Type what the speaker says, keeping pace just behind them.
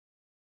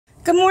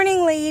Good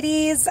morning,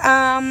 ladies.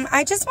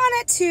 I just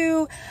wanted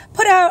to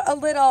put out a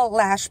little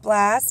lash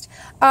blast.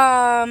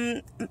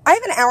 I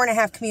have an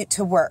hour-and-a-half commute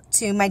to work,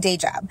 to my day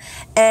job,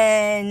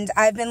 and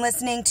I've been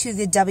listening to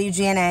the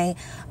WGNA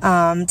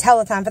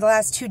telethon for the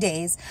last 2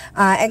 days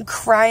and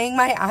crying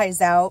my eyes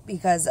out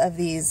because of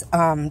these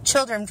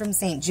children from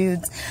St.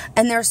 Jude's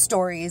and their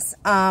stories.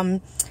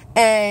 And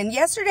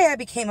yesterday I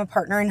became a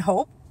partner in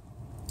Hope,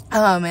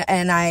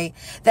 and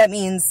that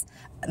means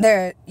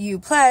you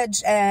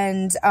pledge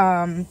and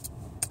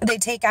they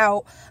take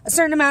out a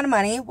certain amount of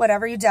money,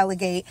 whatever you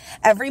delegate,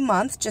 every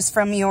month, just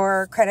from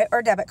your credit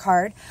or debit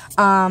card.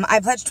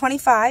 I pledged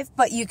 $25,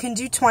 but you can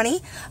do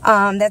 $20.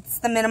 That's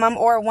the minimum,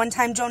 or a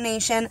one-time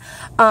donation.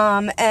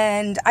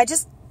 And I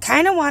just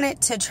kind of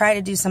wanted to try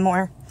to do some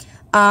more.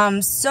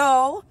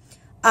 So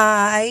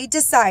I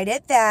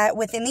decided that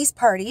within these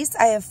parties,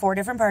 I have 4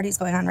 different parties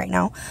going on right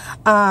now.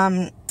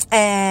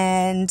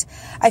 And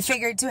I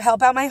figured to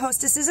help out my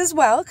hostesses as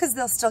well, because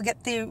they'll still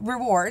get the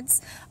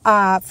rewards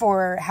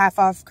for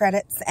half-off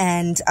credits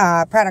and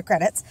product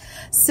credits.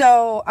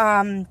 So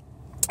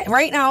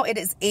right now it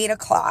is 8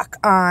 o'clock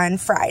on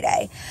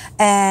Friday.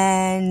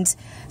 And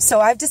so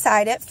I've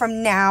decided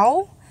from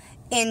now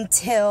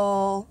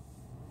until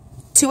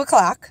 2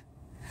 o'clock,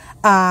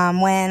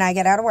 when I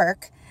get out of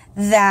work,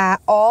 that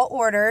all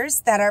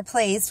orders that are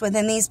placed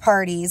within these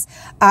parties,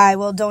 I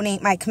will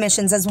donate my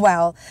commissions as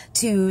well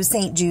to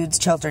St. Jude's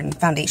Children's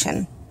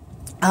Foundation.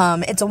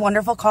 It's a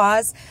wonderful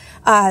cause.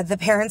 The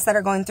parents that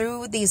are going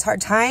through these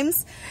hard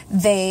times,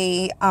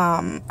 they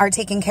are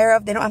taken care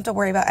of. They don't have to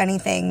worry about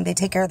anything. They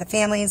take care of the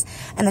families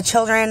and the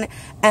children.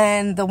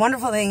 And the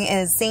wonderful thing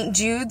is St.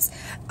 Jude's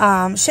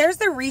shares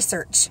their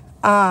research.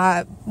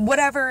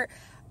 Whatever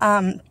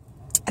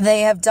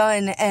they have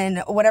done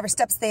and whatever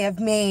steps they have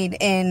made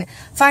in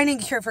finding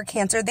a cure for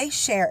cancer, they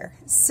share.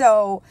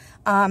 So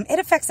it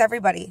affects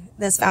everybody,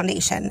 this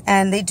foundation,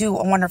 and they do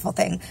a wonderful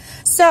thing.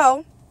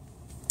 So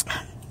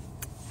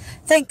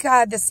thank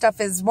God this stuff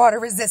is water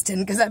resistant,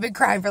 because I've been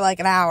crying for like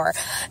an hour.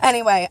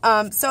 Anyway,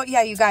 so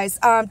yeah, you guys,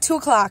 2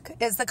 o'clock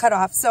is the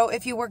cutoff. So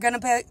if you were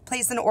going to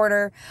place an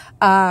order,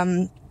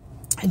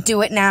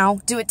 do it now.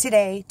 Do it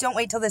today. Don't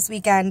wait till this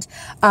weekend.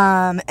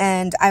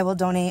 And I will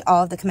donate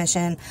all of the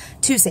commission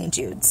to St.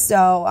 Jude's.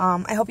 So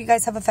I hope you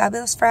guys have a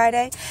fabulous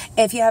Friday.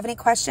 If you have any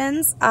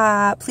questions,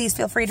 please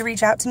feel free to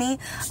reach out to me.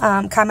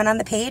 Comment on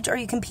the page, or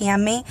you can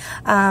PM me.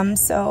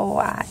 So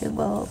I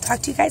will talk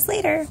to you guys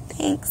later.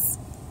 Thanks.